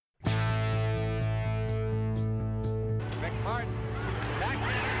Harden.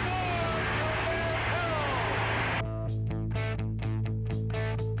 Backhand scores.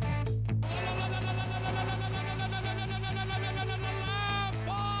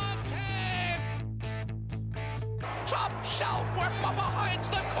 Top shelf where mama hides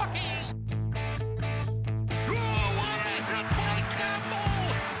the cookies.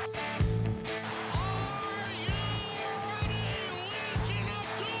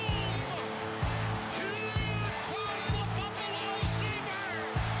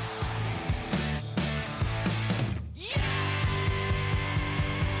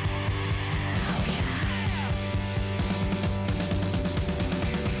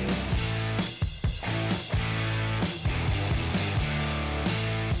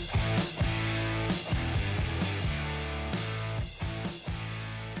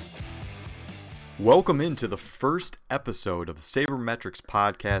 Welcome into the first episode of the Sabermetrics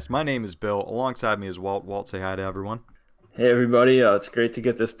podcast. My name is Bill. Alongside me is Walt. Walt, say hi to everyone. Hey, everybody. It's great to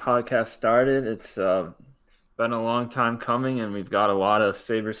get this podcast started. It's been a long time coming, and we've got a lot of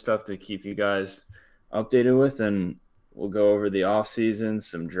Sabre stuff to keep you guys updated with, and we'll go over the offseason,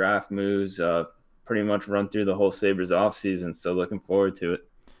 some draft moves, pretty much run through the whole Sabres offseason, so looking forward to it.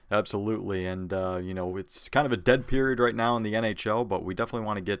 Absolutely, and it's kind of a dead period right now in the NHL, but we definitely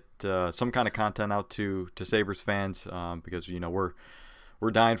want to get some kind of content out to Sabres fans because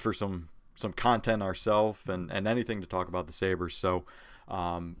we're dying for some content ourselves and anything to talk about the Sabres. So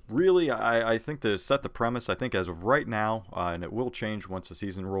really, I think to set the premise, I think as of right now, and it will change once the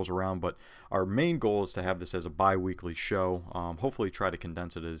season rolls around, but our main goal is to have this as a bi-weekly show. Hopefully, try to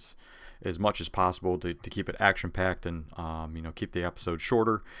condense it as much as possible to keep it action-packed and, keep the episode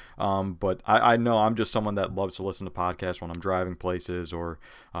shorter. But I know I'm just someone that loves to listen to podcasts when I'm driving places or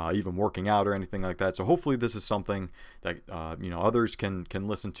even working out or anything like that. So hopefully this is something that, others can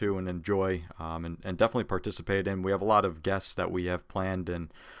listen to and enjoy and definitely participate in. We have a lot of guests that we have planned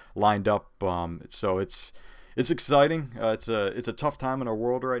and lined up. So it's exciting. It's a tough time in our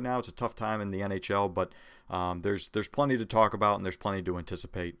world right now. It's a tough time in the NHL, but there's plenty to talk about and there's plenty to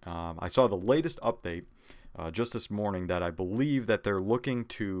anticipate. I saw the latest update just this morning that I believe that they're looking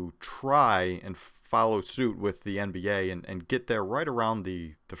to try and follow suit with the NBA and get there right around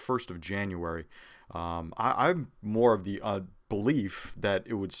the 1st of January. I'm more of the belief that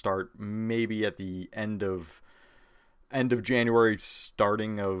it would start maybe at the end of January,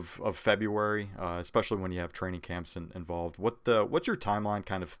 starting of February, especially when you have training camps involved. What's your timeline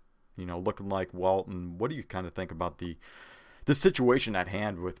kind of looking like, Walt, and what do you kind of think about the situation at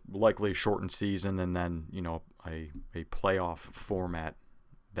hand with likely a shortened season and then a playoff format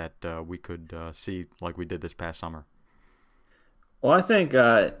that we could see like we did this past summer? Well, I think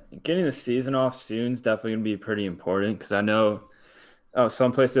getting the season off soon is definitely going to be pretty important because I know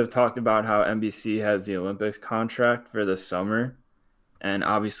some places have talked about how NBC has the Olympics contract for this summer, and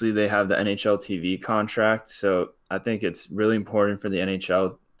obviously they have the NHL TV contract. So I think it's really important for the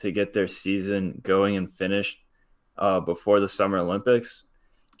NHL to get their season going and finished before the Summer Olympics,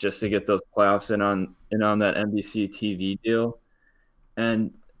 just to get those playoffs in on that NBC TV deal.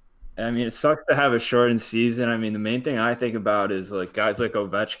 And I mean, it sucks to have a shortened season. I mean, the main thing I think about is like guys like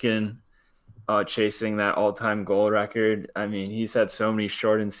Ovechkin chasing that all-time goal record. I mean, he's had so many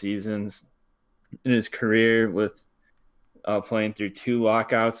shortened seasons in his career with playing through 2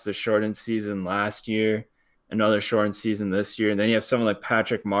 lockouts, the shortened season last year, another shortened season this year. And then you have someone like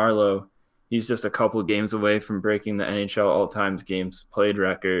Patrick Marleau. He's just a couple of games away from breaking the NHL all-time games played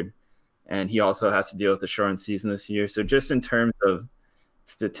record. And he also has to deal with the shortened season this year. So just in terms of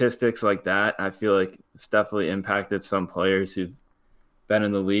statistics like that, I feel like it's definitely impacted some players who've been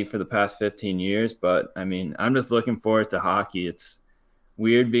in the league for the past 15 years. But, I mean, I'm just looking forward to hockey. It's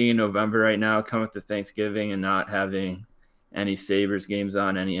weird being in November right now, coming to Thanksgiving and not having any Sabres games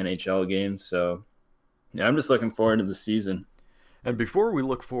on, any NHL games. So, yeah, I'm just looking forward to the season. And before we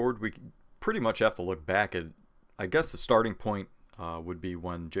look forward, we pretty much have to look back at, I guess the starting point would be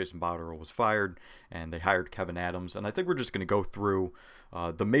when Jason Botterill was fired and they hired Kevin Adams. And I think we're just going to go through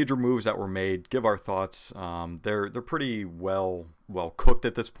the major moves that were made, give our thoughts. They're pretty well cooked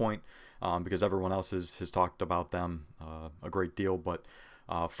at this point because everyone else has talked about them a great deal. But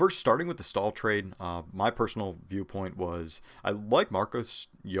first, starting with the Stahl trade, my personal viewpoint was I like Marcus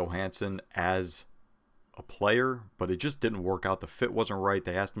Johansson as a player, but it just didn't work out. The fit wasn't right.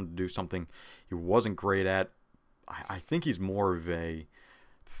 They asked him to do something he wasn't great at. I think he's more of a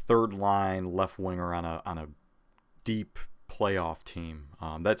third line left winger on a deep playoff team.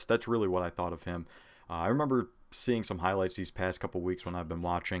 That's really what I thought of him. I remember seeing some highlights these past couple weeks when I've been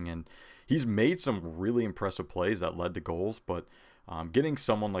watching, and he's made some really impressive plays that led to goals, but Getting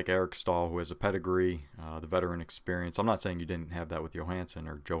someone like Eric Stahl, who has a pedigree, the veteran experience. I'm not saying you didn't have that with Johansson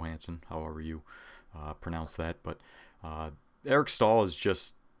or Johansson, however you pronounce that, but Eric Stahl is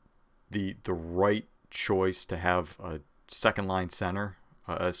just the right choice to have a second line center,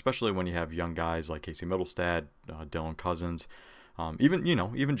 especially when you have young guys like Casey Middlestad, Dylan Cousins, even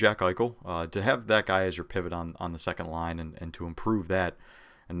Jack Eichel. To have that guy as your pivot on the second line and to improve that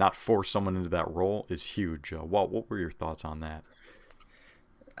and not force someone into that role is huge. Walt, what were your thoughts on that?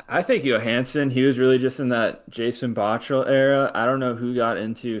 I think Johansson, he was really just in that Jason Botterill era. I don't know who got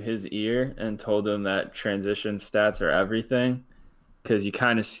into his ear and told him that transition stats are everything, because you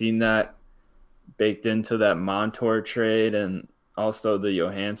kind of seen that baked into that Montour trade and also the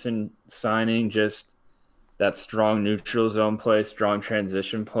Johansson signing. Just that strong neutral zone play, strong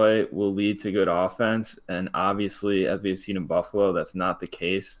transition play will lead to good offense. And obviously, as we've seen in Buffalo, that's not the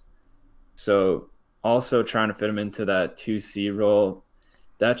case. So also trying to fit him into that 2C role,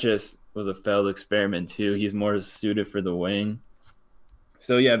 that just was a failed experiment too. He's more suited for the wing.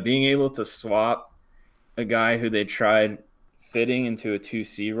 So yeah, being able to swap a guy who they tried fitting into a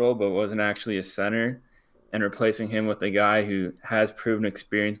 2C role but wasn't actually a center and replacing him with a guy who has proven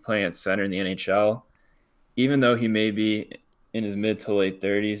experience playing at center in the NHL, even though he may be in his mid to late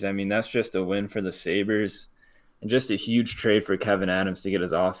 30s, I mean, that's just a win for the Sabres and just a huge trade for Kevin Adams to get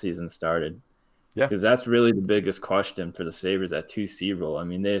his offseason started. Yeah, because that's really the biggest question for the Sabres, that 2C role. I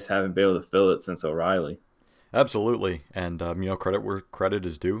mean, they just haven't been able to fill it since O'Reilly. absolutely. And, credit where credit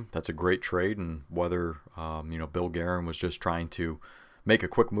is due. That's a great trade. And whether, Bill Guerin was just trying to make a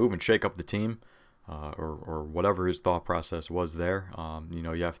quick move and shake up the team or whatever his thought process was there,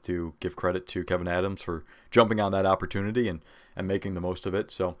 you have to give credit to Kevin Adams for jumping on that opportunity and making the most of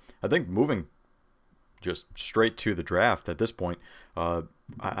it. So I think moving just straight to the draft at this point,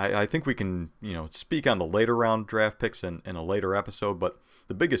 I think we can, speak on the later round draft picks in a later episode, but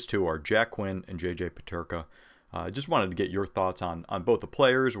the biggest two are Jack Quinn and J.J. Peterka. I just wanted to get your thoughts on both the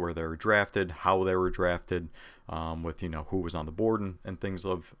players, where they were drafted, how they were drafted, with, who was on the board and things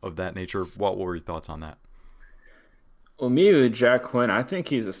of that nature. What were your thoughts on that? Well, me with Jack Quinn, I think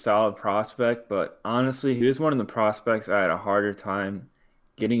he's a solid prospect, but honestly, he was one of the prospects I had a harder time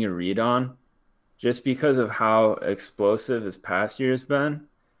getting a read on, just because of how explosive his past year has been,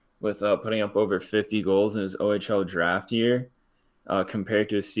 with putting up over 50 goals in his OHL draft year, compared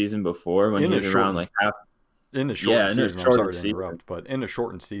to his season before when he was around like half. In a shortened season, I'm sorry to interrupt, but in a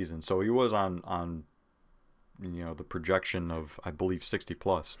shortened season. So he was on the projection of, I believe, 60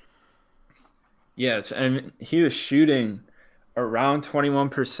 plus. Yes, and he was shooting around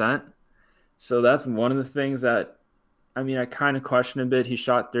 21%. So that's one of the things that, I mean, I kind of question a bit. He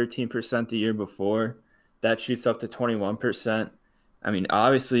shot 13% the year before. That shoots up to 21%. I mean,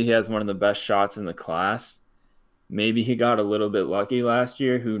 obviously he has one of the best shots in the class. Maybe he got a little bit lucky last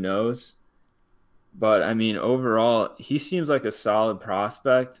year. Who knows? But, I mean, overall, he seems like a solid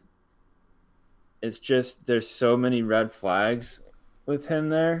prospect. It's just there's so many red flags with him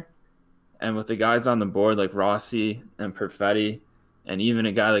there. And with the guys on the board like Rossi and Perfetti, and even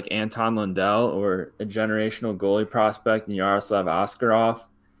a guy like Anton Lundell or a generational goalie prospect in Yaroslav Askarov,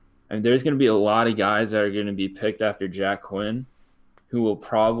 I mean, there's going to be a lot of guys that are going to be picked after Jack Quinn who will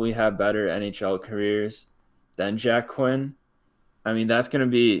probably have better NHL careers than Jack Quinn. I mean, that's going to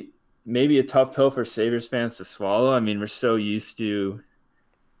be maybe a tough pill for Sabres fans to swallow. I mean, we're so used to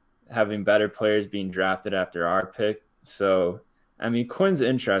having better players being drafted after our pick. So, I mean, Quinn's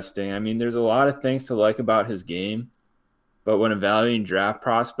interesting. I mean, there's a lot of things to like about his game, but when evaluating draft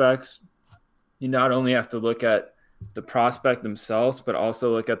prospects, you not only have to look at the prospect themselves, but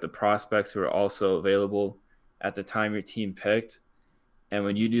also look at the prospects who are also available at the time your team picked. And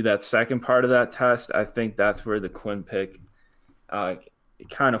when you do that second part of that test, I think that's where the Quinn pick it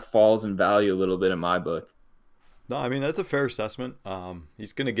kind of falls in value a little bit in my book. No, I mean, that's a fair assessment.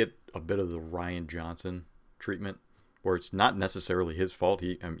 He's going to get a bit of the Ryan Johnson treatment, where it's not necessarily his fault.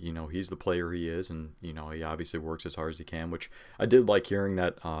 He's the player he is, and he obviously works as hard as he can. Which I did like hearing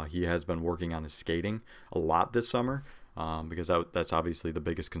that he has been working on his skating a lot this summer, because that's obviously the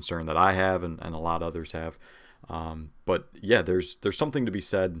biggest concern that I have, and a lot of others have. But yeah, there's something to be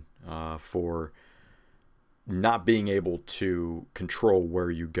said for not being able to control where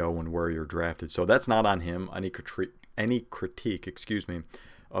you go and where you're drafted. So that's not on him. Any critique,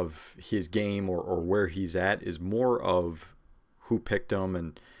 of his game or where he's at is more of who picked him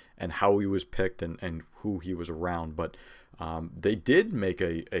and how he was picked and who he was around. But they did make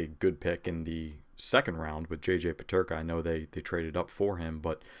a good pick in the second round with J.J. Peterka. I know they traded up for him,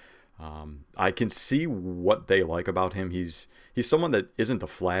 but I can see what they like about him. He's someone that isn't the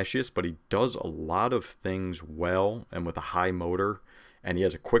flashiest, but he does a lot of things well and with a high motor, and he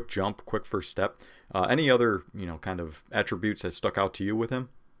has a quick jump, quick first step. Any other kind of attributes that stuck out to you with him?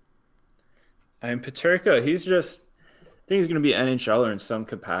 And Paterka, I think he's going to be NHLer in some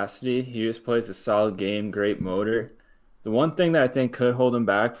capacity. He just plays a solid game, great motor. The one thing that I think could hold him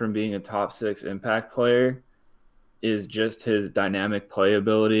back from being a top six impact player is just his dynamic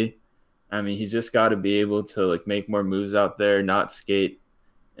playability. I mean, he's just got to be able to make more moves out there, not skate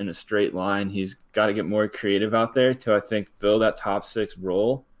in a straight line. He's got to get more creative out there to, I think, fill that top six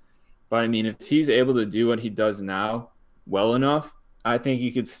role. But I mean, if he's able to do what he does now well enough, I think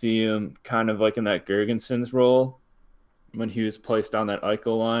you could see him kind of like in that Gergensons role when he was placed on that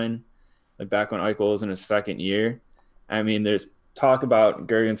Eichel line, back when Eichel was in his second year. I mean, there's talk about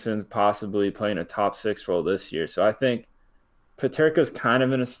Gergensons possibly playing a top six role this year. So I think Paterka's kind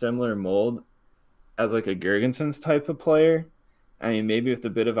of in a similar mold as a Gergensons type of player. I mean, maybe with a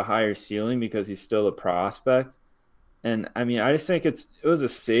bit of a higher ceiling because he's still a prospect. And I mean, I just think it was a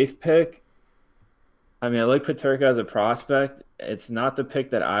safe pick. I mean, I like Paterka as a prospect. It's not the pick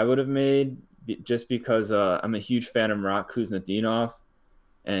that I would have made just because I'm a huge fan of Marat Kuznetsov,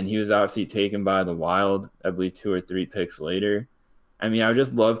 and he was obviously taken by the Wild, I believe 2 or 3 picks later. I mean, I would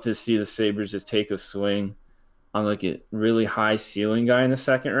just love to see the Sabres just take a swing on a really high ceiling guy in the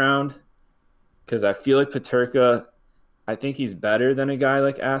second round, because I feel like Paterka, I think he's better than a guy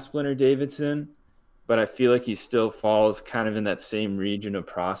like Asplund or Davidson, but I feel like he still falls kind of in that same region of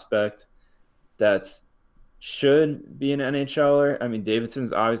prospect that's should be an NHLer. I mean,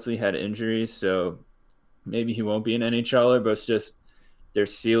 Davidson's obviously had injuries, so maybe he won't be an NHLer, but it's just their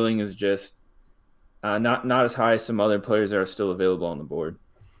ceiling is just not as high as some other players that are still available on the board.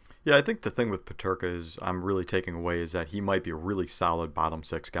 Yeah, I think the thing with Paterka is I'm really taking away is that he might be a really solid bottom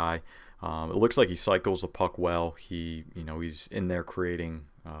six guy. It looks like he cycles the puck well. He's in there creating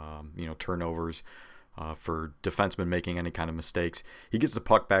turnovers for defensemen making any kind of mistakes. He gets the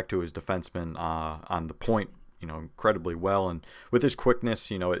puck back to his defenseman on the point, incredibly well, and with his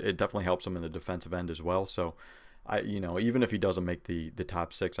quickness, it definitely helps him in the defensive end as well. So, even if he doesn't make the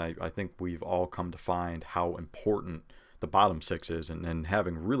top six, I think we've all come to find how important the bottom six is, and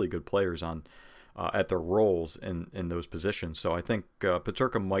having really good players on at their roles in those positions. So I think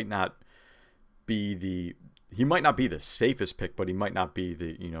Paterka might not be the safest pick, but he might not be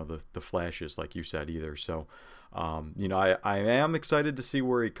the flashes like you said either. So I am excited to see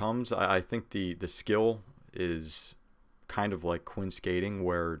where he comes. I think the skill is kind of like Quinn skating,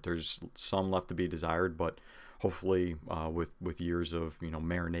 where there's some left to be desired, but hopefully with years of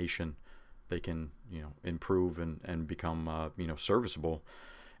marination, they can improve and become serviceable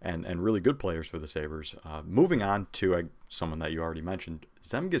and really good players for the Sabres. Moving on to someone that you already mentioned,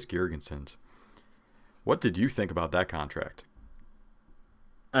 Zemgus Girgensons. What did you think about that contract?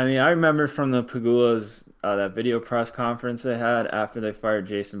 I mean, I remember from the Pagulas, that video press conference they had after they fired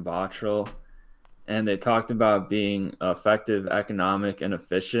Jason Bottrill, and they talked about being effective, economic, and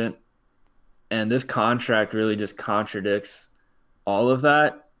efficient. And this contract really just contradicts all of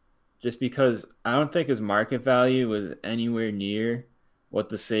that, just because I don't think his market value was anywhere near what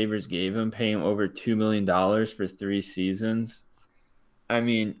the Sabres gave him, paying him over $2 million for 3 seasons. I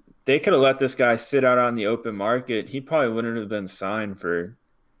mean, they could have let this guy sit out on the open market. He probably wouldn't have been signed for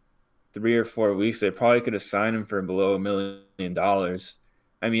 3 or 4 weeks. They probably could have signed him for below $1 million.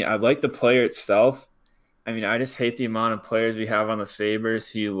 I mean, I like the player itself. I mean, I just hate the amount of players we have on the Sabres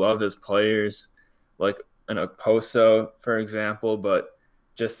who you love as players, like an Okposo, for example, but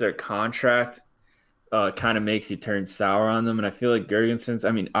just their contract kind of makes you turn sour on them. And I feel like Girgensons,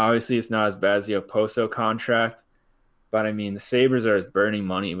 I mean, obviously it's not as bad as the Okposo contract, but I mean, the Sabres are just burning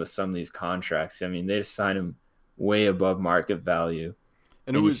money with some of these contracts. I mean, they just signed him way above market value.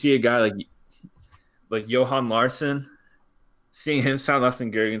 And you see a guy like Johan Larsson, seeing him sound less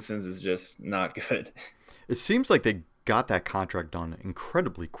than Girgensons is just not good. It seems like they got that contract done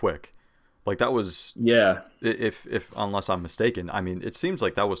incredibly quick. Like that was, yeah. If unless I'm mistaken, I mean, it seems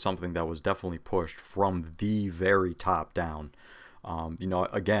like that was something that was definitely pushed from the very top down.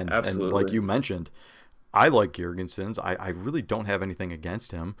 Again, Absolutely. And like you mentioned, I like Girgensons. I really don't have anything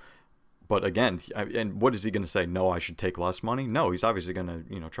against him. But again, and what is he going to say? No, I should take less money? No, he's obviously going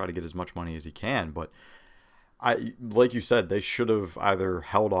to try to get as much money as he can. But like you said, they should have either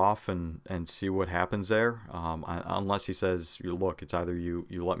held off and see what happens there. Unless he says, look, it's either you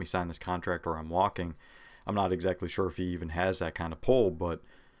let me sign this contract or I'm walking. I'm not exactly sure if he even has that kind of pull. But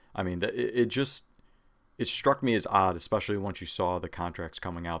I mean, it struck me as odd, especially once you saw the contracts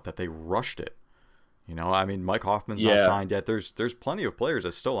coming out, that they rushed it. I mean, Mike Hoffman's not signed yet. There's plenty of players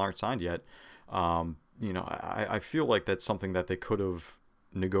that still aren't signed yet. I feel like that's something that they could have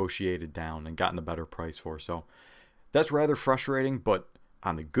negotiated down and gotten a better price for. So that's rather frustrating. But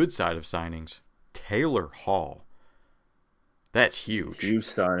on the good side of signings, Taylor Hall, that's huge. Huge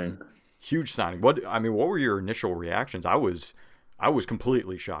signing. Huge signing. What were your initial reactions? I was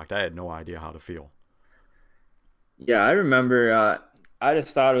completely shocked. I had no idea how to feel. Yeah, I remember. I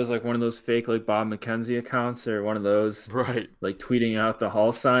just thought it was like one of those fake like Bob McKenzie accounts or one of those right, like tweeting out the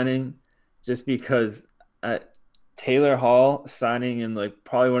Hall signing, just because Taylor Hall signing in like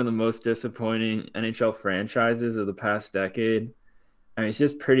probably one of the most disappointing NHL franchises of the past decade. I mean, it's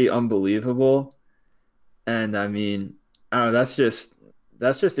just pretty unbelievable. And I mean, I don't know, that's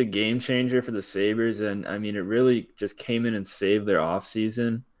just a game changer for the Sabres. And I mean, it really just came in and saved their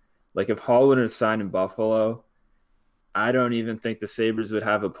offseason. Like if Hall would have signed in Buffalo, I don't even think the Sabres would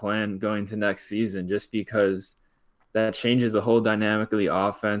have a plan going to next season, just because that changes the whole dynamic of the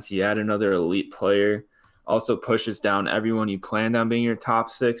offense. You add another elite player, also pushes down everyone you planned on being your top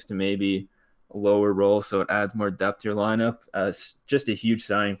six to maybe a lower role, so it adds more depth to your lineup. It's just a huge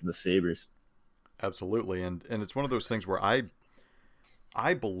signing for the Sabres. Absolutely, and it's one of those things where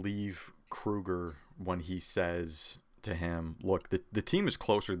I believe Kruger when he says to him, look, the team is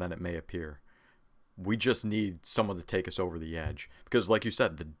closer than it may appear. We just need someone to take us over the edge. Because like you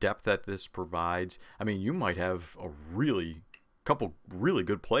said, the depth that this provides, I mean, you might have couple really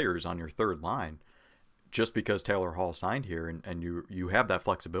good players on your third line just because Taylor Hall signed here, and you have that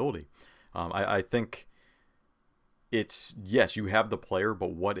flexibility. I think it's, yes, you have the player,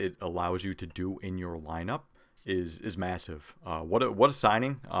 but what it allows you to do in your lineup is massive. What a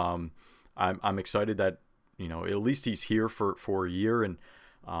signing. I'm excited that, at least he's here for a year, and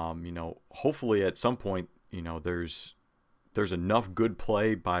hopefully at some point, there's enough good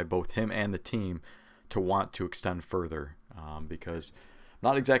play by both him and the team to want to extend further, because I'm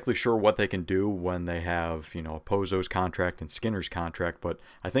not exactly sure what they can do when they have, Pozo's contract and Skinner's contract, but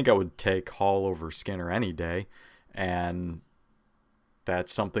I think I would take Hall over Skinner any day, and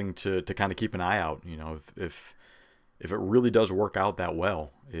that's something to kind of keep an eye out. If it really does work out that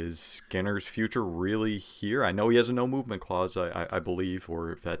well, is Skinner's future really here? I know he has a no movement clause, I believe,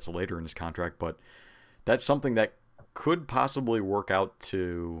 or if that's later in his contract, but that's something that could possibly work out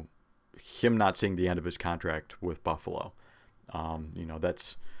to him not seeing the end of his contract with Buffalo.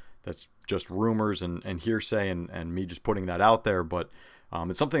 That's just rumors and hearsay and me just putting that out there, but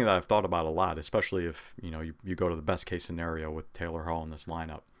it's something that I've thought about a lot, especially if you go to the best case scenario with Taylor Hall in this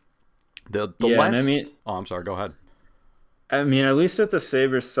lineup. I'm sorry, go ahead. I mean, at least if the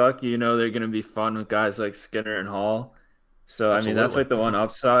Sabres suck, they're going to be fun with guys like Skinner and Hall. So, Absolutely. I mean, that's like the one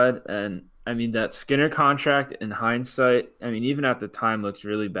upside. And, I mean, that Skinner contract, in hindsight, I mean, even at the time, looks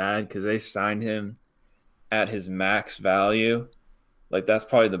really bad because they signed him at his max value. Like, that's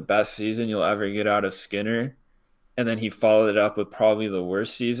probably the best season you'll ever get out of Skinner. And then he followed it up with probably the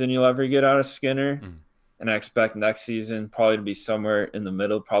worst season you'll ever get out of Skinner. And I expect next season probably to be somewhere in the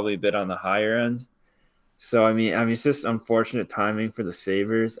middle, probably a bit on the higher end. So, I mean, it's just unfortunate timing for the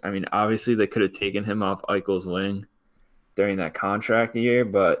Sabres. I mean, obviously they could have taken him off Eichel's wing during that contract year,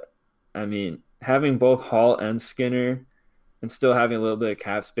 but, I mean, having both Hall and Skinner and still having a little bit of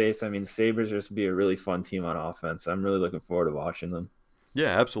cap space, I mean, the Sabres just be a really fun team on offense. I'm really looking forward to watching them.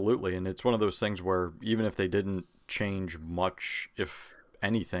 Yeah, absolutely. And it's one of those things where even if they didn't change much, if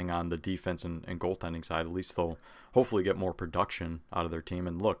anything, on the defense and goaltending side, at least they'll hopefully get more production out of their team.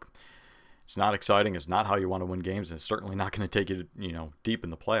 And look, it's not exciting. It's not how you want to win games. And it's certainly not going to take you, deep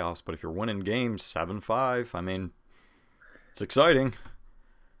in the playoffs. But if you're winning games 7-5, I mean, it's exciting.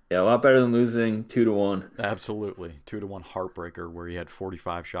 Yeah, a lot better than losing 2-1. Absolutely. 2-1 heartbreaker where you had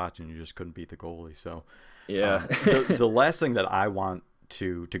 45 shots and you just couldn't beat the goalie. So, yeah. The last thing that I want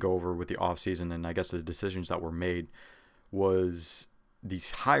to go over with the offseason, and I guess the decisions that were made, was the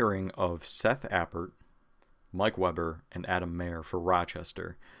hiring of Seth Appert, Mike Weber, and Adam Mayer for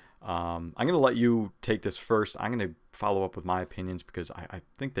Rochester. I'm going to let you take this first. I'm going to follow up with my opinions because I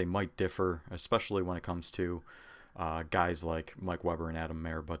think they might differ, especially when it comes to guys like Mike Weber and Adam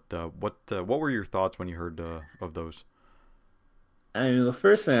Mayer. But what were your thoughts when you heard of those? I mean, the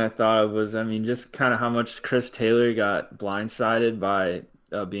first thing I thought of was, just kind of how much Chris Taylor got blindsided by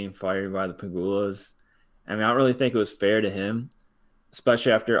being fired by the Pagulas. I don't really think it was fair to him,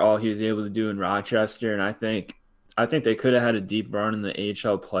 especially after all he was able to do in Rochester. And I think they could have had a deep run in the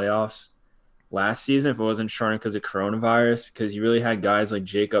AHL playoffs last season if it wasn't shortened because of coronavirus, because you really had guys like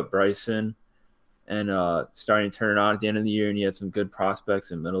Jacob Bryson and starting to turn it on at the end of the year, and you had some good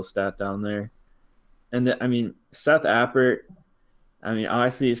prospects in Middlestat down there. And Seth Appert, I mean,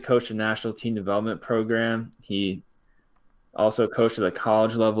 honestly, he's coached a national team development program. He also coached at the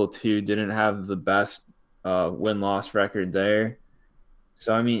college level too. Didn't have the best win-loss record there.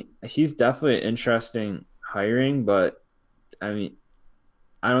 So I mean, he's definitely an interesting hiring, but I mean,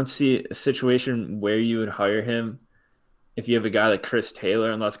 I don't see a situation where you would hire him if you have a guy like Chris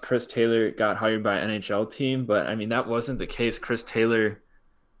Taylor, unless Chris Taylor got hired by an NHL team. But I mean, that wasn't the case. Chris Taylor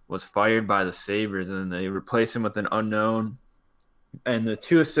was fired by the Sabres, and they replaced him with an unknown. And the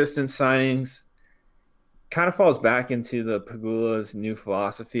two assistant signings kind of falls back into the Pagula's new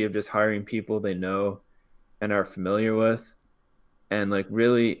philosophy of just hiring people they know and are familiar with. And like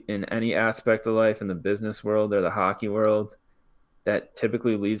really in any aspect of life in the business world or the hockey world, that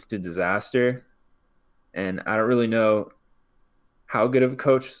typically leads to disaster. And I don't really know how good of a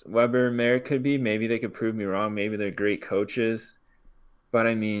coach Weber and Merritt could be. Maybe they could prove me wrong. Maybe they're great coaches. But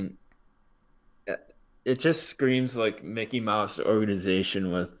I mean, it just screams like Mickey Mouse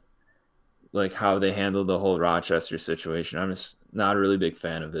organization with like how they handled the whole Rochester situation. I'm just not a really big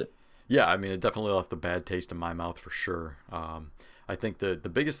fan of it. Yeah, I mean, it definitely left a bad taste in my mouth for sure. I think the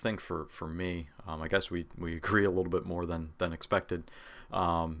biggest thing for me, I guess we agree a little bit more than expected,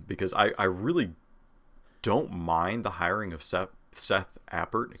 because I really don't mind the hiring of Seth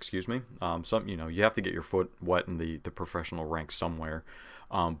Appert, excuse me. You have to get your foot wet in the professional ranks somewhere,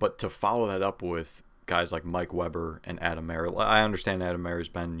 but to follow that up with guys like Mike Weber and Adam Mayer. I understand Adam Mayer's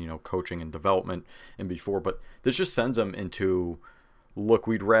been coaching and development and before, but this just sends them into, look,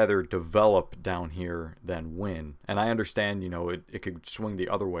 we'd rather develop down here than win. And I understand, it could swing the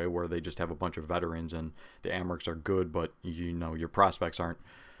other way where they just have a bunch of veterans and the Amherst are good, but your prospects aren't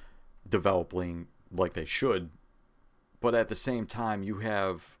developing like they should. But at the same time, you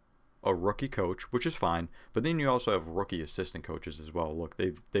have a rookie coach, which is fine, but then you also have rookie assistant coaches as well. Look,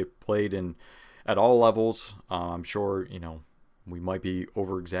 they've played at all levels. I'm sure, we might be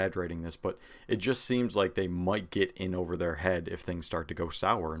over exaggerating this, but it just seems like they might get in over their head if things start to go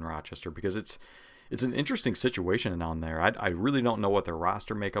sour in Rochester, because it's an interesting situation down there. I really don't know what their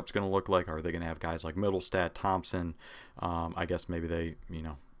roster makeup's going to look like. Are they going to have guys like Middlestat, Thompson? I guess maybe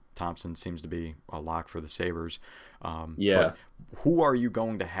Thompson seems to be a lock for the Sabres. Yeah. But who are you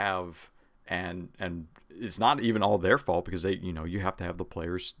going to have? And it's not even all their fault, because you have to have the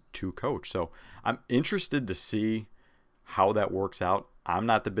players to coach. So I'm interested to see how that works out. I'm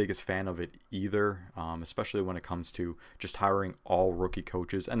not the biggest fan of it either, especially when it comes to just hiring all rookie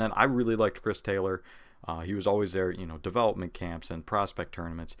coaches. And then I really liked Chris Taylor. He was always there, development camps and prospect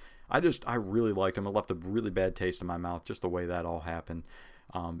tournaments. I really liked him. It left a really bad taste in my mouth, just the way that all happened.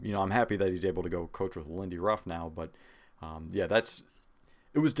 I'm happy that he's able to go coach with Lindy Ruff now, but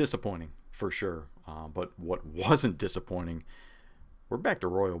it was disappointing for sure. But what wasn't disappointing, we're back to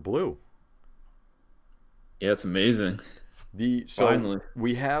Royal Blue. Yeah, it's amazing. Finally,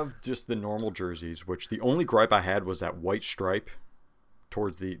 we have just the normal jerseys, which the only gripe I had was that white stripe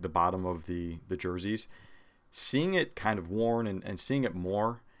towards the bottom of the jerseys. Seeing it kind of worn and seeing it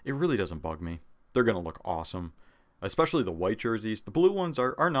more, it really doesn't bug me. They're going to look awesome, especially the white jerseys. The blue ones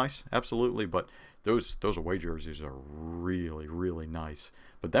are nice, absolutely, but those away jerseys are really, really nice.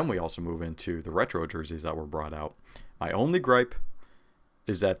 But then we also move into the retro jerseys that were brought out. My only gripe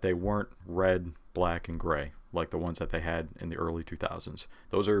is that they weren't red, black, and gray like the ones that they had in the early 2000s.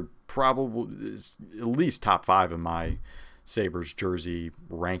 Those are probably at least top 5 in my Sabres jersey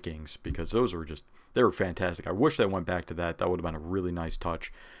rankings, because they were fantastic. I wish they went back to that. That would have been a really nice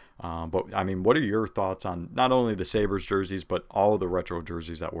touch. But I mean, what are your thoughts on not only the Sabres jerseys, but all of the retro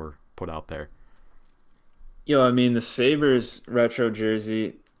jerseys that were put out there? I mean, the Sabres retro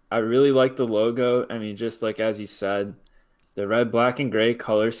jersey, I really like the logo. I mean, just like as you said, the red, black, and gray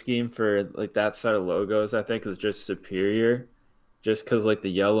color scheme for like that set of logos, I think, is just superior. Just because like the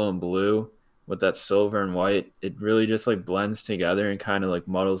yellow and blue with that silver and white, it really just like blends together and kind of like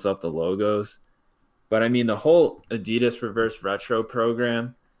muddles up the logos. But I mean, the whole Adidas reverse retro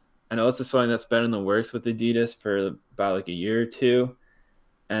program, I know it's just something that's been in the works with Adidas for about like a year or two.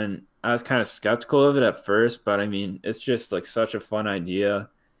 And I was kind of skeptical of it at first, but I mean, it's just like such a fun idea.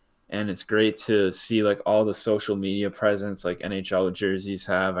 And it's great to see like all the social media presence like NHL jerseys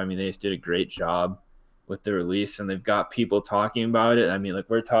have. I mean, they just did a great job with the release, and they've got people talking about it. I mean, like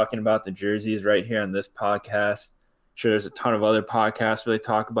we're talking about the jerseys right here on this podcast. Sure, there's a ton of other podcasts where they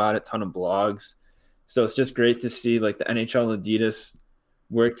talk about it, ton of blogs. So it's just great to see like the NHL and Adidas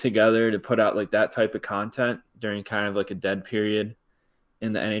work together to put out like that type of content during kind of like a dead period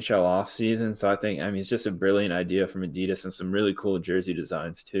in the NHL offseason. So I mean, it's just a brilliant idea from Adidas and some really cool jersey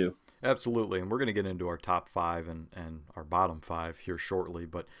designs too. Absolutely. And we're going to get into our top 5 and our bottom 5 here shortly.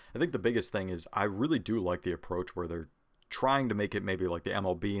 But I think the biggest thing is I really do like the approach where they're trying to make it maybe like the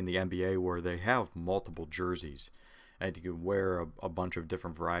MLB and the NBA where they have multiple jerseys and you can wear a bunch of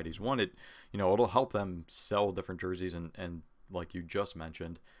different varieties. One, it'll help them sell different jerseys and like you just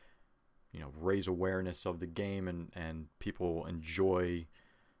mentioned, raise awareness of the game and people enjoy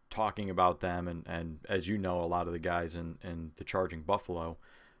talking about them. And as you know, a lot of the guys in the Charging Buffalo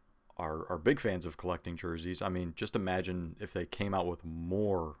are big fans of collecting jerseys. I mean, just imagine if they came out with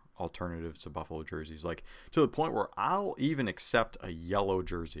more alternatives to Buffalo jerseys, like to the point where I'll even accept a yellow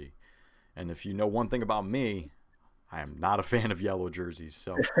jersey. And if you know one thing about me, I am not a fan of yellow jerseys.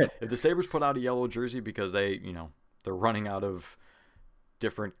 So if the Sabres put out a yellow jersey because they're running out of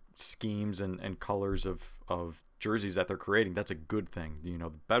different schemes and colors of jerseys that they're creating, that's a good thing.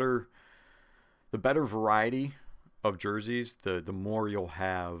 The better variety of jerseys, the more you'll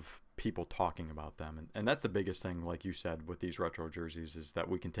have people talking about them. And that's the biggest thing, like you said, with these retro jerseys is that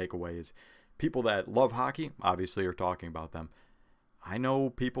we can take away is people that love hockey obviously are talking about them. I know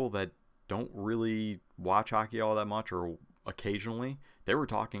people that don't really watch hockey all that much, or occasionally they were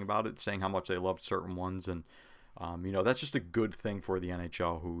talking about it, saying how much they loved certain ones. And that's just a good thing for the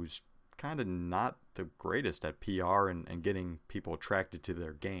NHL, who's kind of not the greatest at PR and getting people attracted to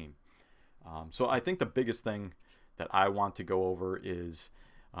their game. So I think the biggest thing that I want to go over is,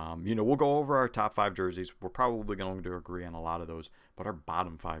 we'll go over our top 5 jerseys. We're probably going to agree on a lot of those, but our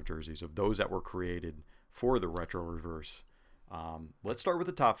bottom 5 jerseys of those that were created for the retro reverse. Let's start with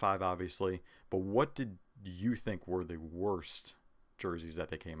the top 5, obviously, but what did you think were the worst jerseys that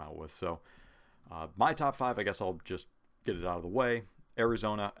they came out with? So my top 5, I guess I'll just get it out of the way.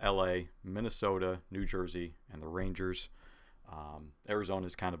 Arizona, LA, Minnesota, New Jersey, and the Rangers. Arizona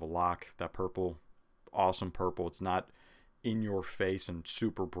is kind of a lock. That purple, awesome purple. It's not in your face and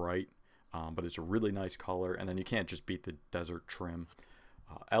super bright, but it's a really nice color. And then you can't just beat the desert trim.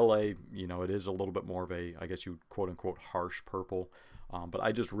 LA, it is a little bit more of a, I guess you quote unquote harsh purple, but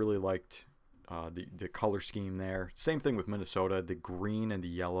I just really liked the color scheme there. Same thing with Minnesota. The green and the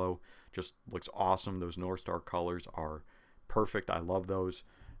yellow just looks awesome. Those North Star colors are perfect. I love those.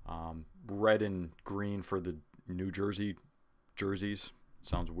 Red and green for the New Jersey jerseys.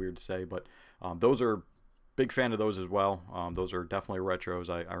 Sounds weird to say, but those are big fan of those as well. Those are definitely retros.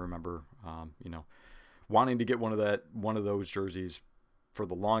 I remember, wanting to get one of those jerseys for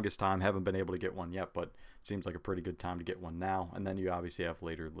the longest time. Haven't been able to get one yet, but it seems like a pretty good time to get one now. And then you obviously have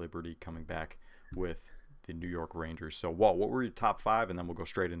later Liberty coming back with the New York Rangers. So, Walt, what were your top 5? And then we'll go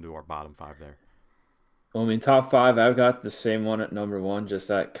straight into our bottom 5 there. Well, I mean, top 5, I've got the same one at number 1, just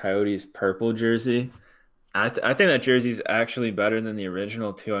that Coyotes purple jersey. I think that jersey is actually better than the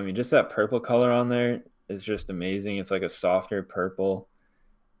original, too. I mean, just that purple color on there is just amazing. It's like a softer purple.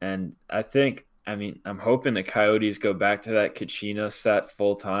 And I'm hoping the Coyotes go back to that Kachina set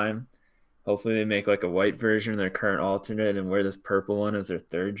full time. Hopefully they make like a white version of their current alternate and wear this purple one as their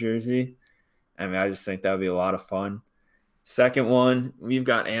 3rd jersey. I just think that would be a lot of fun. Second one, we've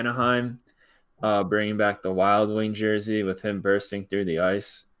got Anaheim bringing back the Wild Wing jersey with him bursting through the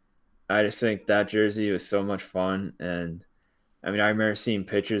ice. I just think that jersey was so much fun. And I remember seeing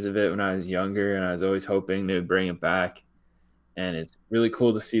pictures of it when I was younger, and I was always hoping they would bring it back. And it's really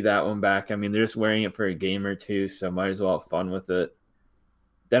cool to see that one back. They're just wearing it for a game or two, so might as well have fun with it.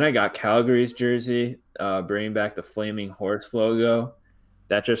 Then I got Calgary's jersey, bringing back the Flaming Horse logo.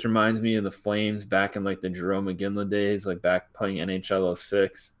 That just reminds me of the Flames back in like the Jerome McGinley days, like back playing NHL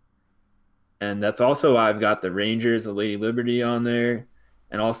 06. And that's also why I've got the Rangers, the Lady Liberty on there,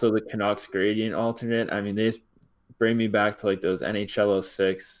 and also the Canucks Gradient alternate. They just bring me back to like those NHL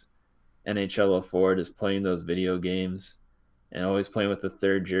 06, NHL 04, just playing those video games. And always playing with the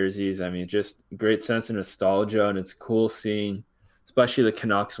 3rd jerseys. Just great sense of nostalgia, and it's cool seeing, especially the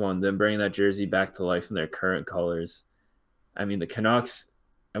Canucks one, them bringing that jersey back to life in their current colors. The Canucks,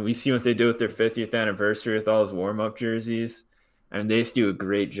 and we see what they do with their 50th anniversary with all those warm-up jerseys, and they just do a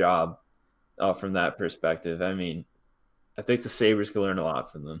great job from that perspective. I think the Sabres could learn a lot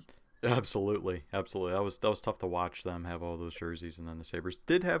from them. Absolutely. That was tough to watch them have all those jerseys, and then the Sabres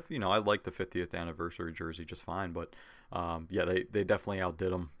did have, I like the 50th anniversary jersey just fine, but they definitely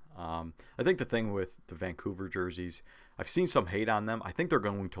outdid them. I think the thing with the Vancouver jerseys, I've seen some hate on them. I think they're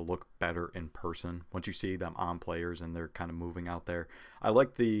going to look better in person once you see them on players and they're kind of moving out there. I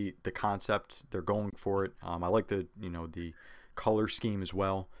like the concept. They're going for it. I like the color scheme as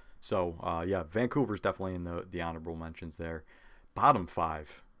well. So, Vancouver's definitely in the honorable mentions there. Bottom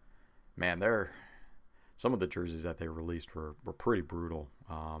 5. Man, some of the jerseys that they released were pretty brutal.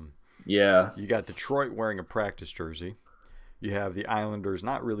 Yeah. You got Detroit wearing a practice jersey. You have the Islanders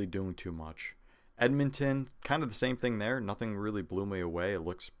not really doing too much. Edmonton, kind of the same thing there. Nothing really blew me away. It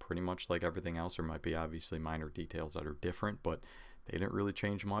looks pretty much like everything else. There might be obviously minor details that are different, but they didn't really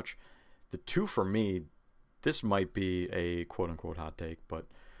change much. The two for me, this might be a quote-unquote hot take, but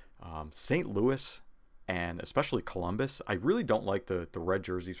St. Louis and especially Columbus, I really don't like the red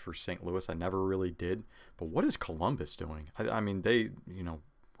jerseys for St. Louis. I never really did. But what is Columbus doing? I mean,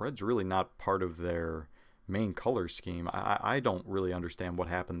 red's really not part of their main color scheme. I don't really understand what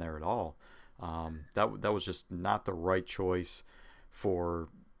happened there at all. That was just not the right choice for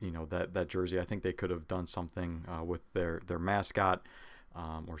that jersey. I think they could have done something with their mascot,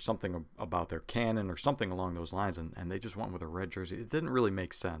 or something about their cannon or something along those lines, and they just went with a red jersey. It didn't really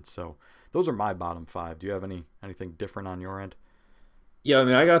make sense. So those are my bottom five. Do you have anything different on your end? Yeah, I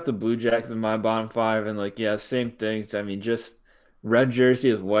mean, I got the Blue Jackets in my bottom five, and like, yeah, same things. I mean, just red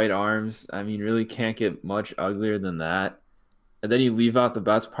jersey with white arms. I mean, really can't get much uglier than that. And then you leave out the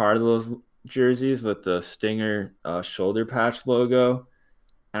best part of those jerseys with the Stinger shoulder patch logo.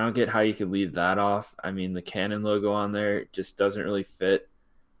 I don't get how you could leave that off. I mean, the Canon logo on there just doesn't really fit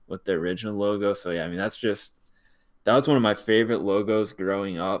with the original logo. So, yeah, I mean, that was one of my favorite logos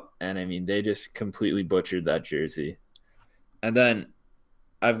growing up. And, I mean, they just completely butchered that jersey. And then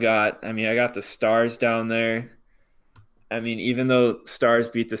I got the Stars down there. I mean, even though Stars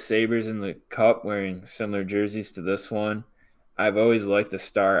beat the Sabres in the Cup wearing similar jerseys to this one, I've always liked the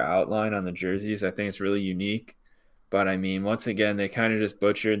star outline on the jerseys. I think it's really unique. But, I mean, once again, they kind of just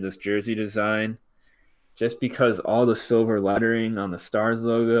butchered this jersey design just because all the silver lettering on the Stars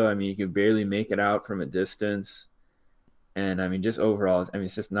logo, I mean, you could barely make it out from a distance. And, I mean, just overall, I mean,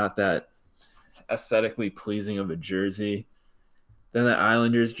 it's just not that aesthetically pleasing of a jersey. Then the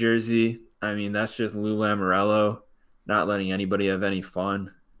Islanders jersey, I mean, that's just Lou Lamoriello not letting anybody have any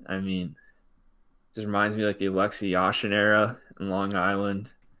fun. I mean, it just reminds me like the Alexei Yashin era in Long Island.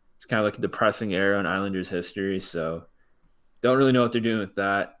 It's kind of like a depressing era in Islanders history, so don't really know what they're doing with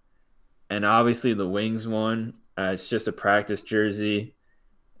that. And obviously the Wings one, it's just a practice jersey,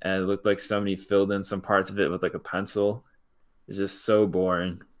 and it looked like somebody filled in some parts of it with like a pencil. It's just so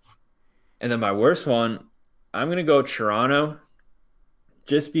boring. And then my worst one, I'm going to go Toronto,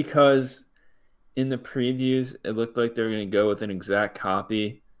 just because in the previews it looked like they were going to go with an exact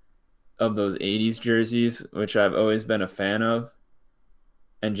copy of those 80s jerseys, which I've always been a fan of,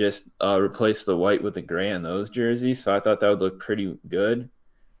 and just replace the white with the gray on those jerseys. So I thought that would look pretty good,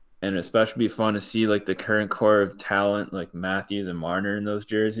 and especially be fun to see like the current core of talent like Matthews and Marner in those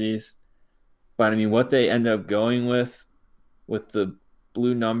jerseys. But I mean, what they end up going with the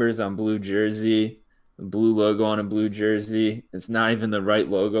blue numbers on blue jersey, the blue logo on a blue jersey, it's not even the right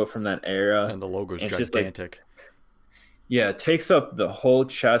logo from that era. And the logo's it's gigantic. Yeah, it takes up the whole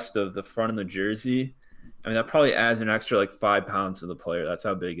chest of the front of the jersey. I mean, that probably adds an extra like 5 pounds to the player. That's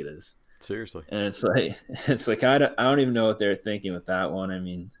how big it is. Seriously. And it's like I don't even know what they're thinking with that one. I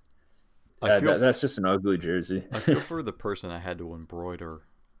mean, that's just an ugly jersey. I feel for the person that had to embroider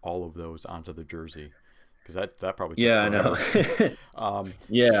all of those onto the jersey, because that probably took forever. I know.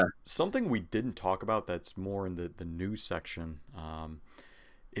 Yeah. Something we didn't talk about that's more in the news section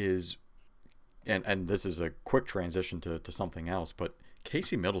is, and this is a quick transition to something else, but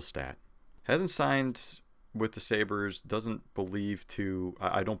Casey Middlestat hasn't signed with the Sabres,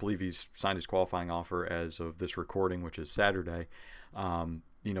 I don't believe he's signed his qualifying offer as of this recording, which is Saturday. What's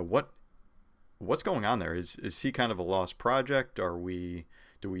going on there? Is he kind of a lost project? Do we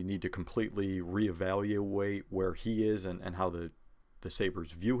need to completely reevaluate where he is and how the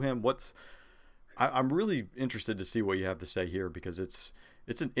Sabres view him? I'm really interested to see what you have to say here, because it's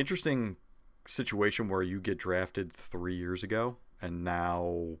an interesting situation where you get drafted 3 years ago and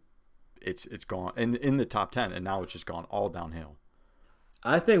now it's gone in the top 10, and now it's just gone all downhill.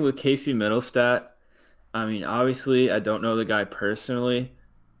 I think with Casey Middlestat, I mean, obviously I don't know the guy personally,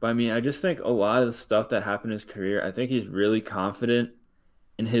 but I mean, I just think a lot of the stuff that happened in his career, I think he's really confident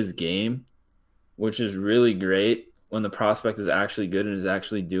in his game, which is really great when the prospect is actually good and is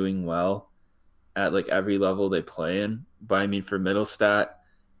actually doing well at like every level they play in. But I mean, for Middlestat,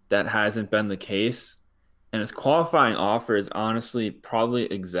 that hasn't been the case. And his qualifying offer is honestly probably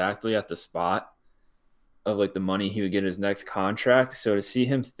exactly at the spot of like the money he would get in his next contract. So to see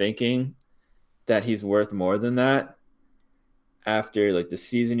him thinking that he's worth more than that after like the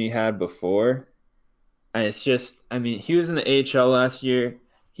season he had before, and it's just, I mean, he was in the AHL last year.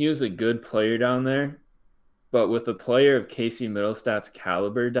 He was a good player down there. But with a player of Casey Middlestat's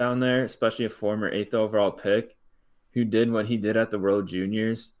caliber down there, especially a former 8th overall pick who did what he did at the World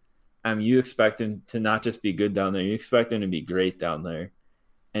Juniors, I mean, you expect him to not just be good down there, you expect him to be great down there.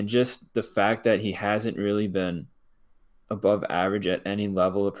 And just the fact that he hasn't really been above average at any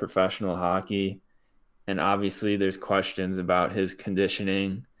level of professional hockey, And obviously, there's questions about his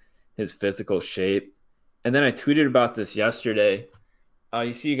conditioning, his physical shape. And then I tweeted about this yesterday.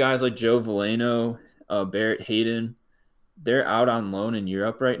 You see guys like Joe Veleno, Barrett Hayden, they're out on loan in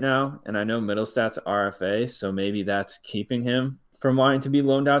Europe right now. And I know Middlestat's RFA, so maybe that's keeping him from wanting to be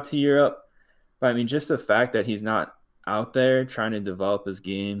loaned out to Europe. But I mean, just the fact that he's not out there trying to develop his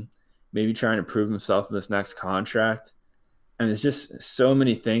game, maybe trying to prove himself in this next contract. And there's just so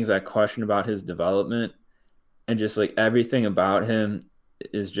many things I question about his development. And just like everything about him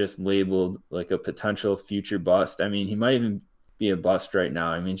is just labeled like a potential future bust. I mean, he might even be a bust right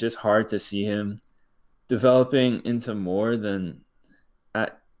now. I mean, just hard to see him developing into more than I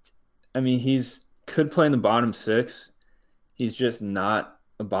mean, he's could play in the bottom six. He's just not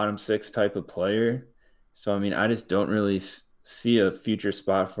a bottom six type of player. So I mean, I just don't really see a future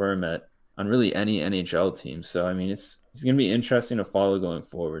spot for him at on really any NHL team. So I mean, it's going to be interesting to follow going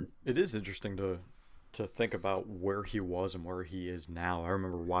forward. It is interesting to think about where he was and where he is now. I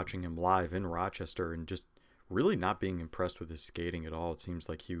remember watching him live in Rochester and just really not being impressed with his skating at all. It seems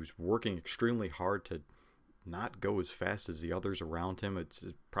like he was working extremely hard to not go as fast as the others around him. It's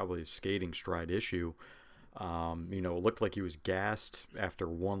probably a skating stride issue. It looked like he was gassed after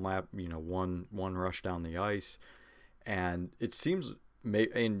one lap, one rush down the ice. And it seems,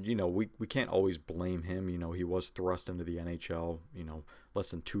 we can't always blame him. He was thrust into the NHL,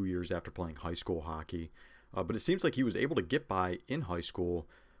 less than 2 years after playing high school hockey. But it seems like he was able to get by in high school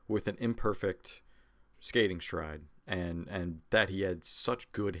with an imperfect skating stride. And that he had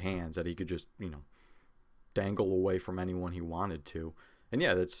such good hands that he could just, dangle away from anyone he wanted to. And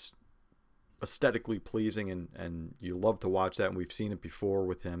yeah, that's aesthetically pleasing and you love to watch that, and we've seen it before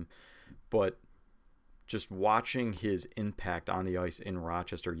with him. But just watching his impact on the ice in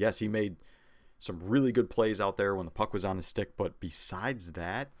Rochester, yes, he made some really good plays out there when the puck was on his stick, but besides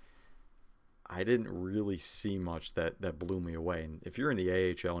that, I didn't really see much that blew me away. And if you're in the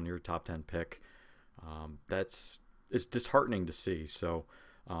AHL and you're a top 10 pick, it's disheartening to see. So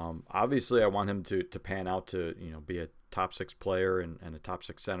obviously I want him to pan out to be a top 6 player and a top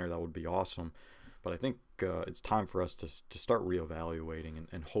 6 center. That would be awesome. But I think it's time for us to start reevaluating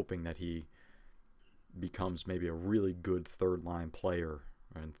and hoping that he becomes maybe a really good third line player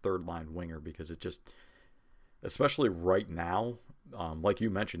and third line winger, because it just, especially right now, like you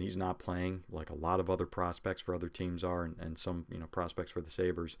mentioned, he's not playing like a lot of other prospects for other teams are, and some prospects for the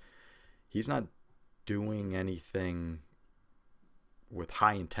Sabres. He's not doing anything with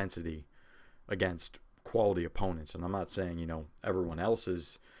high intensity against quality opponents. And I'm not saying everyone else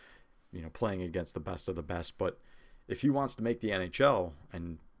is playing against the best of the best, but if he wants to make the NHL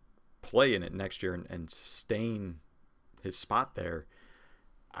and play in it next year and sustain his spot there,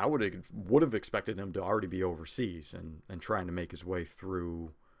 I would have expected him to already be overseas and trying to make his way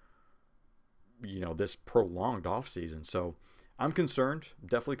through this prolonged off season. So I'm concerned,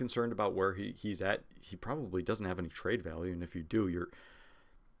 definitely concerned about where he's at. He probably doesn't have any trade value, and if you do,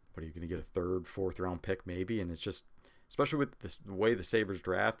 what are you going to get, a third, fourth round pick maybe? And it's just, especially with the way the Sabres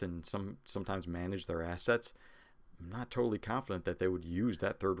draft and sometimes manage their assets, I'm not totally confident that they would use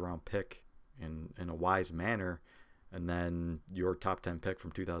that third round pick in a wise manner, and then your top 10 pick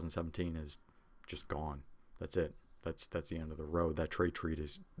from 2017 is just gone. That's it. That's the end of the road. That trade tree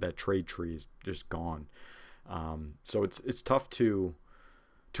is just gone. So it's tough to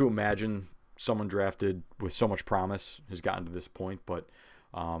imagine someone drafted with so much promise has gotten to this point. But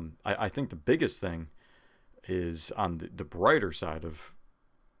I think the biggest thing is on the brighter side of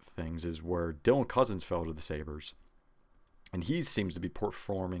things is where Dylan Cousins fell to the Sabres. And he seems to be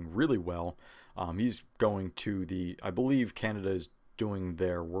performing really well. He's going to I believe Canada is doing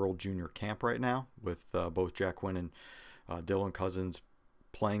their World Junior Camp right now with both Jack Quinn and Dylan Cousins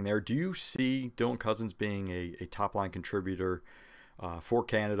playing there. Do you see Dylan Cousins being a top-line contributor for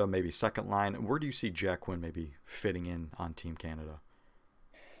Canada, maybe second line? Where do you see Jack Quinn maybe fitting in on Team Canada?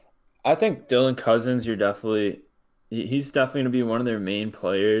 I think Dylan Cousins, he's definitely going to be one of their main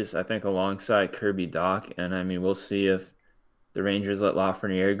players, I think, alongside Kirby Dach. And I mean, we'll see if the Rangers let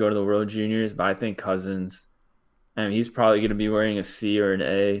Lafreniere go to the World Juniors, but I think Cousins, I mean, he's probably going to be wearing a C or an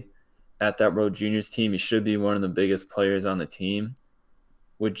A at that World Juniors team. He should be one of the biggest players on the team.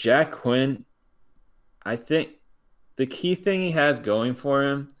 With Jack Quinn, I think the key thing he has going for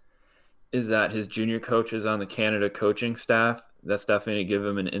him is that his junior coach is on the Canada coaching staff. That's definitely going to give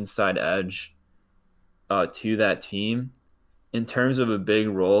him an inside edge to that team. In terms of a big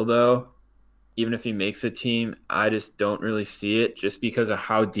role, though, even if he makes a team, I just don't really see it just because of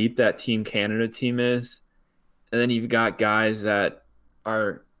how deep that Team Canada team is. And then you've got guys that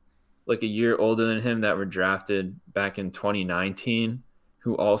are like a year older than him that were drafted back in 2019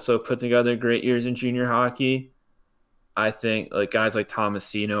 who also put together great years in junior hockey. I think like guys like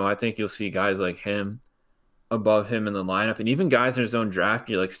Tomasino, I think you'll see guys like him above him in the lineup. And even guys in his own draft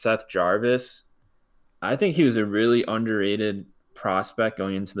year like Seth Jarvis, I think he was a really underrated prospect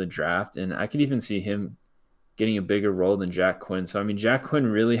going into the draft. And I could even see him getting a bigger role than Jack Quinn. So, I mean, Jack Quinn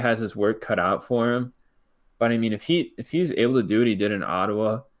really has his work cut out for him. But, I mean, if he's able to do what he did in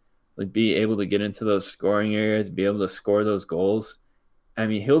Ottawa, like be able to get into those scoring areas, be able to score those goals, I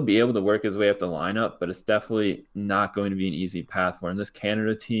mean, he'll be able to work his way up the lineup, but it's definitely not going to be an easy path for him. This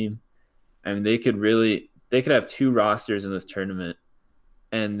Canada team, I mean, they could have 2 rosters in this tournament,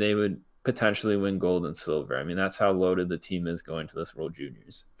 and they would potentially win gold and silver. I mean, that's how loaded the team is going to this World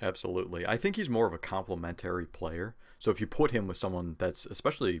Juniors. Absolutely. I think he's more of a complementary player. So if you put him with someone that's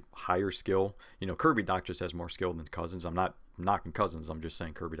especially higher skill, Kirby Dach just has more skill than Cousins. I'm not knocking Cousins. I'm just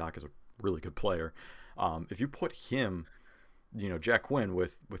saying Kirby Dach is a really good player. If you put him, Jack Quinn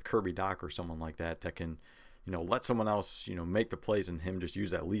with Kirby Dach or someone like that can, let someone else, make the plays and him just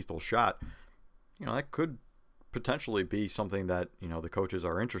use that lethal shot, that could potentially be something that the coaches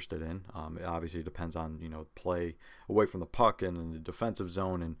are interested in. It obviously depends on play away from the puck and in the defensive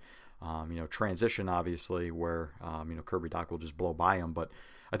zone and transition obviously where Kirby Dach will just blow by him. But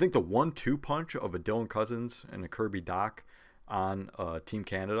I think the 1-2 punch of a Dylan Cousins and a Kirby Dach on Team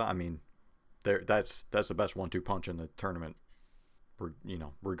Canada, I mean, that's the best 1-2 punch in the tournament.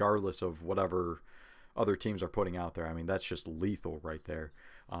 Regardless of whatever other teams are putting out there. I mean, that's just lethal right there.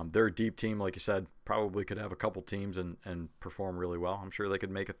 They're a deep team, like you said, probably could have a couple teams and perform really well. I'm sure they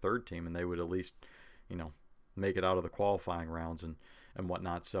could make a third team and they would at least, make it out of the qualifying rounds and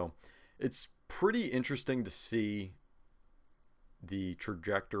whatnot. So it's pretty interesting to see the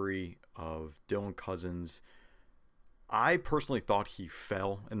trajectory of Dylan Cousins. I personally thought he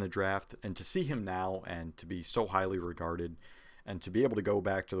fell in the draft, and to see him now and to be so highly regarded and to be able to go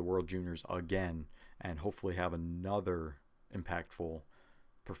back to the World Juniors again and hopefully have another impactful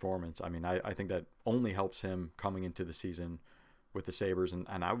performance. I mean, I think that only helps him coming into the season with the Sabres, and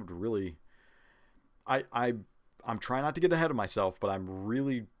I would really I'm trying not to get ahead of myself, but I'm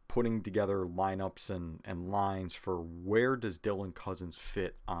really putting together lineups and lines for where does Dylan Cousins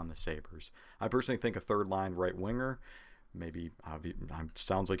fit on the Sabres. I personally think a third line right winger, maybe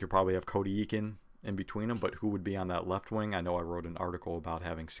sounds like you'll probably have Cody Eakin in between them, but who would be on that left wing? I know I wrote an article about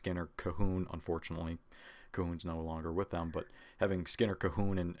having Skinner, Cahoon. Unfortunately, Cahoon's no longer with them, but having Skinner,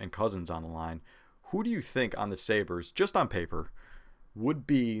 Cahoon, and Cousins on the line. Who do you think on the Sabres, just on paper, would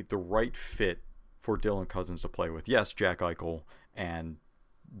be the right fit for Dylan Cousins to play with? Yes, Jack Eichel and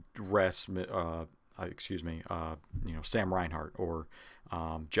Sam Reinhart or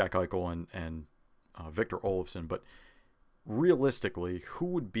Jack Eichel and Victor Olofsson, but realistically, who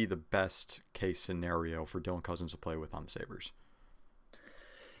would be the best case scenario for Dylan Cousins to play with on the Sabres?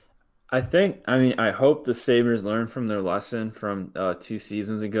 I hope the Sabres learn from their lesson from 2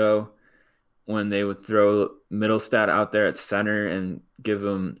 seasons ago when they would throw Middlestad out there at center and give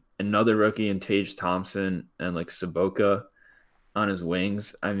him another rookie in Tage Thompson and like Saboka on his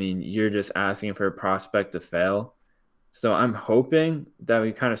wings. I mean, you're just asking for a prospect to fail. So I'm hoping that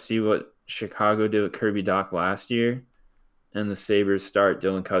we kind of see what Chicago did with Kirby Dach last year, and the Sabres start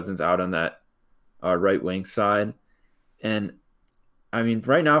Dylan Cousins out on that right wing side. And, I mean,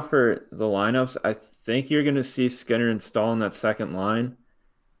 right now for the lineups, I think you're going to see Skinner and Stahl in that second line.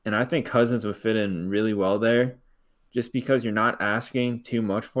 And I think Cousins would fit in really well there just because you're not asking too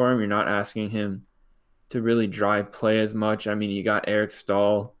much for him. You're not asking him to really drive play as much. I mean, you got Eric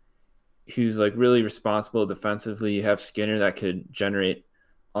Stahl, who's like really responsible defensively. You have Skinner that could generate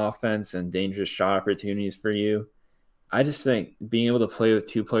offense and dangerous shot opportunities for you. I just think being able to play with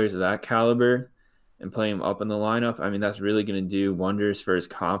 2 players of that caliber and play him up in the lineup, I mean, that's really going to do wonders for his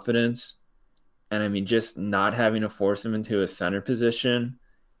confidence. And I mean, just not having to force him into a center position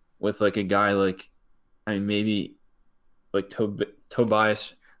with like a guy like, I mean, maybe like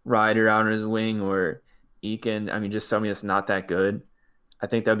Tobias Ryder out on his wing or Eakin. I mean, just somebody that's not that good. I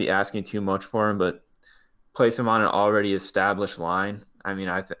think that'd be asking too much for him, but place him on an already established line. I mean,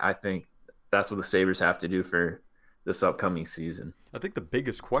 I think that's what the Sabres have to do for this upcoming season. I think the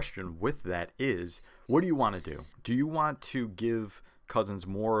biggest question with that is, what do you want to do? Do you want to give Cousins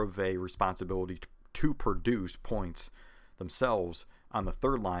more of a responsibility to produce points themselves on the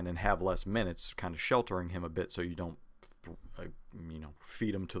third line and have less minutes, kind of sheltering him a bit so you don't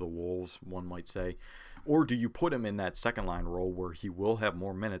feed him to the wolves, one might say? Or do you put him in that second line role where he will have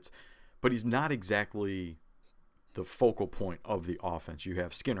more minutes, but he's not exactly the focal point of the offense? You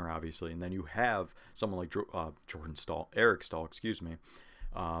have Skinner, obviously, and then you have someone like Eric Stahl,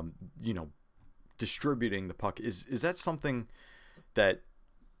 distributing the puck. Is that something that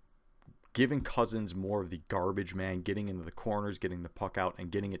giving Cousins more of the garbage man, getting into the corners, getting the puck out,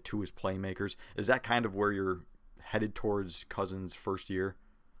 and getting it to his playmakers? Is that kind of where you're headed towards Cousins' first year?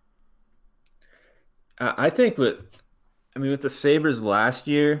 I think with the Sabres last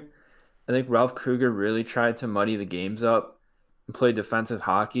year, I think Ralph Kruger really tried to muddy the games up and play defensive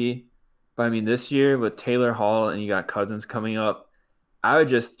hockey. But I mean, this year with Taylor Hall and you got Cousins coming up, I would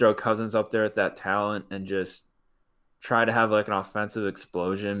just throw Cousins up there with that talent and just try to have like an offensive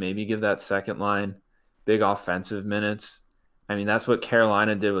explosion. Maybe give that second line big offensive minutes. I mean, that's what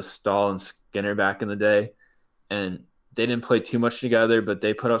Carolina did with Stahl and Skinner back in the day. And they didn't play too much together, but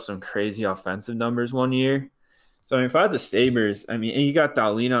they put up some crazy offensive numbers one year. So, I mean, if I was the Sabres, I mean, and you got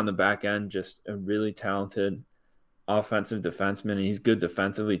Dahlin on the back end, just a really talented offensive defenseman, and he's good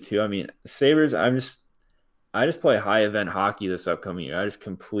defensively too. I mean, Sabres, I just play high event hockey this upcoming year. I just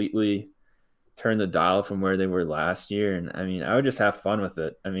completely turn the dial from where they were last year. And I mean, I would just have fun with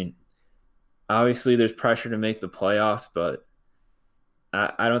it. I mean, obviously there's pressure to make the playoffs, but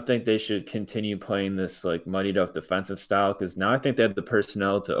I don't think they should continue playing this like muddied up defensive style, because now I think they have the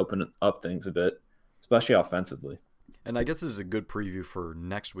personnel to open up things a bit, especially offensively. And I guess this is a good preview for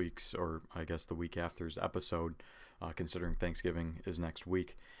next week's, or I guess the week after's episode, considering Thanksgiving is next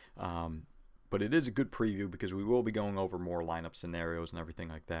week. But it is a good preview because we will be going over more lineup scenarios and everything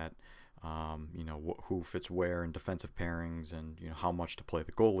like that. Who fits where in defensive pairings, and how much to play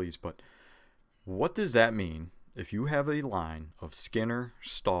the goalies. But what does that mean if you have a line of Skinner,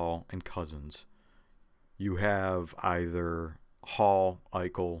 Stahl, and Cousins? You have either Hall,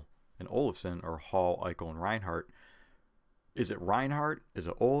 Eichel, and Olofsson, or Hall, Eichel, and Reinhart. Is it Reinhart? Is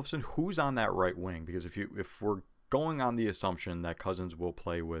it Olofsson? Who's on that right wing? Because if we're going on the assumption that Cousins will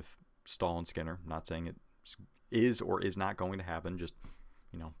play with Stahl and Skinner, I'm not saying it is or is not going to happen, just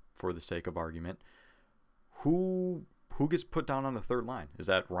for the sake of argument, who gets put down on the third line? Is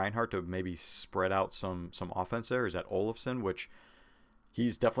that Reinhart to maybe spread out some offense there? Is that Olofsson, which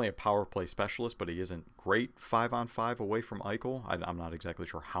he's definitely a power play specialist, but he isn't great 5-on-5 away from Eichel? I'm not exactly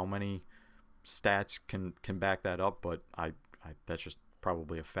sure how many stats can back that up, but I that's just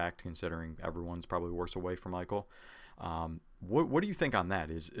probably a fact, considering everyone's probably worse away from Eichel. What do you think on that?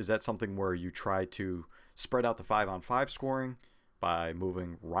 Is that something where you try to spread out the 5-on-5 scoring by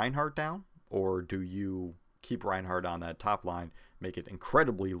moving Reinhart down, or do you keep Reinhart on that top line, make it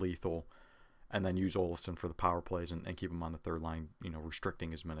incredibly lethal, and then use Olofsson for the power plays and keep him on the third line,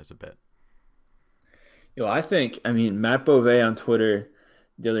 restricting his minutes a bit? I mean, Matt Beauvais on Twitter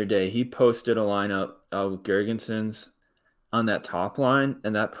the other day, he posted a lineup of Gergensons on that top line,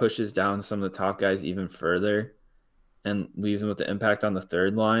 and that pushes down some of the top guys even further and leaves them with the impact on the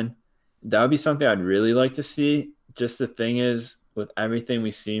third line. That would be something I'd really like to see. Just the thing is, with everything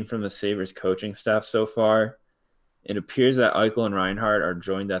we've seen from the Sabres coaching staff so far, it appears that Eichel and Reinhart are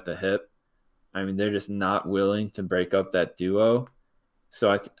joined at the hip. I mean, they're just not willing to break up that duo.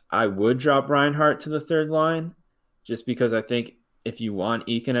 So I would drop Reinhart to the third line, just because I think if you want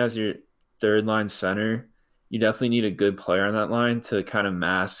Eakin as your third line center, you definitely need a good player on that line to kind of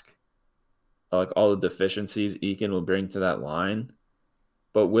mask like all the deficiencies Eakin will bring to that line.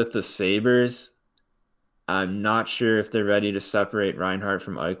 But with the Sabres, I'm not sure if they're ready to separate Reinhart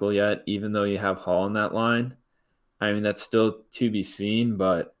from Eichel yet, even though you have Hall in that line. I mean, that's still to be seen,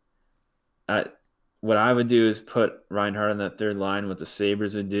 but what I would do is put Reinhart on that third line. What the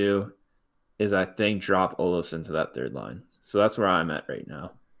Sabres would do is, I think, drop Olofsson to that third line. So that's where I'm at right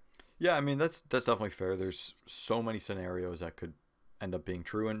now. Yeah, I mean, that's definitely fair. There's so many scenarios that could end up being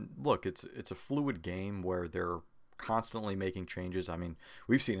true. And look, it's a fluid game where they're constantly making changes. I mean,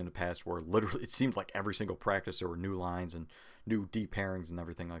 we've seen in the past where literally it seemed like every single practice there were new lines and new deep pairings and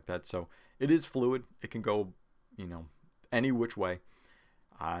everything like that. So it is fluid. It can go, any which way.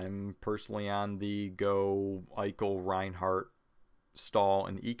 I'm personally on the go Eichel, Reinhart, Stahl,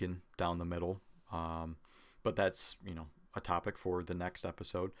 and Eakin down the middle. But that's, a topic for the next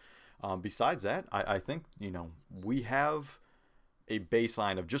episode. Besides that, I think, we have a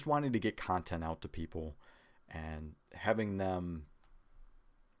baseline of just wanting to get content out to people and having them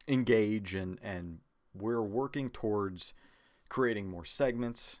engage, and we're working towards creating more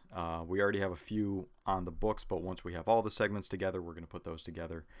segments. We already have a few on the books, but once we have all the segments together, we're going to put those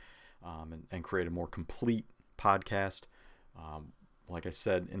together and create a more complete podcast. Like I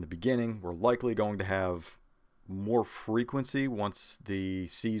said in the beginning, we're likely going to have more frequency once the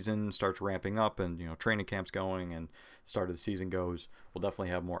season starts ramping up and training camp's going and start of the season goes. We'll definitely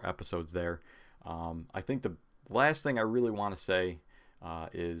have more episodes there. I think the last thing I really want to say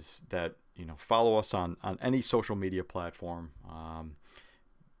is that follow us on any social media platform.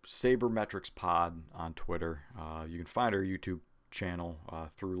 Sabermetrics Pod on Twitter. You can find our YouTube channel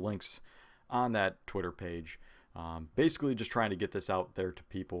through links on that Twitter page. Basically just trying to get this out there to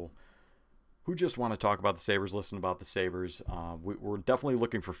people who just want to talk about the Sabres, listen about the Sabres. We're definitely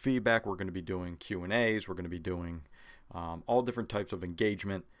looking for feedback. We're going to be doing Q&As. We're going to be doing all different types of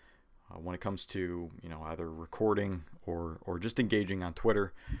engagement when it comes to, either recording or just engaging on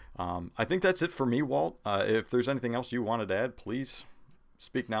Twitter. I think that's it for me, Walt. If there's anything else you wanted to add, please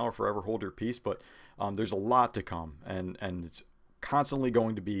speak now or forever hold your peace. But there's a lot to come, and it's constantly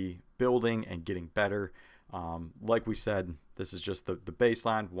going to be building and getting better. Like we said, this is just the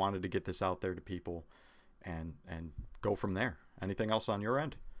baseline. Wanted to get this out there to people and go from there. Anything else on your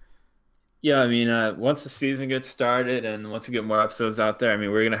end? Yeah, I mean, once the season gets started and once we get more episodes out there, I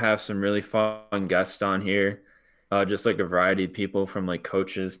mean, we're going to have some really fun guests on here, just like a variety of people from like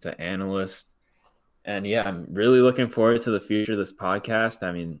coaches to analysts. And yeah, I'm really looking forward to the future of this podcast.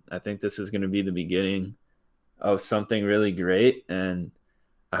 I mean, I think this is going to be the beginning of something really great. And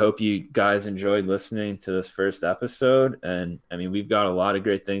I hope you guys enjoyed listening to this first episode. And I mean, we've got a lot of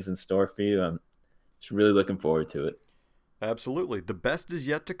great things in store for you. I'm just really looking forward to it. Absolutely. The best is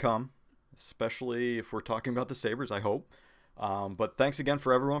yet to come, especially if we're talking about the Sabres, I hope. But thanks again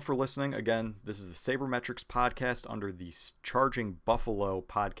for everyone for listening. Again, this is the Sabermetrics podcast under the Charging Buffalo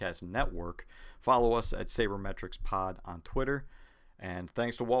Podcast Network. Follow us at Sabermetrics Pod on Twitter. And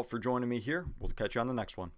thanks to Walt for joining me here. We'll catch you on the next one.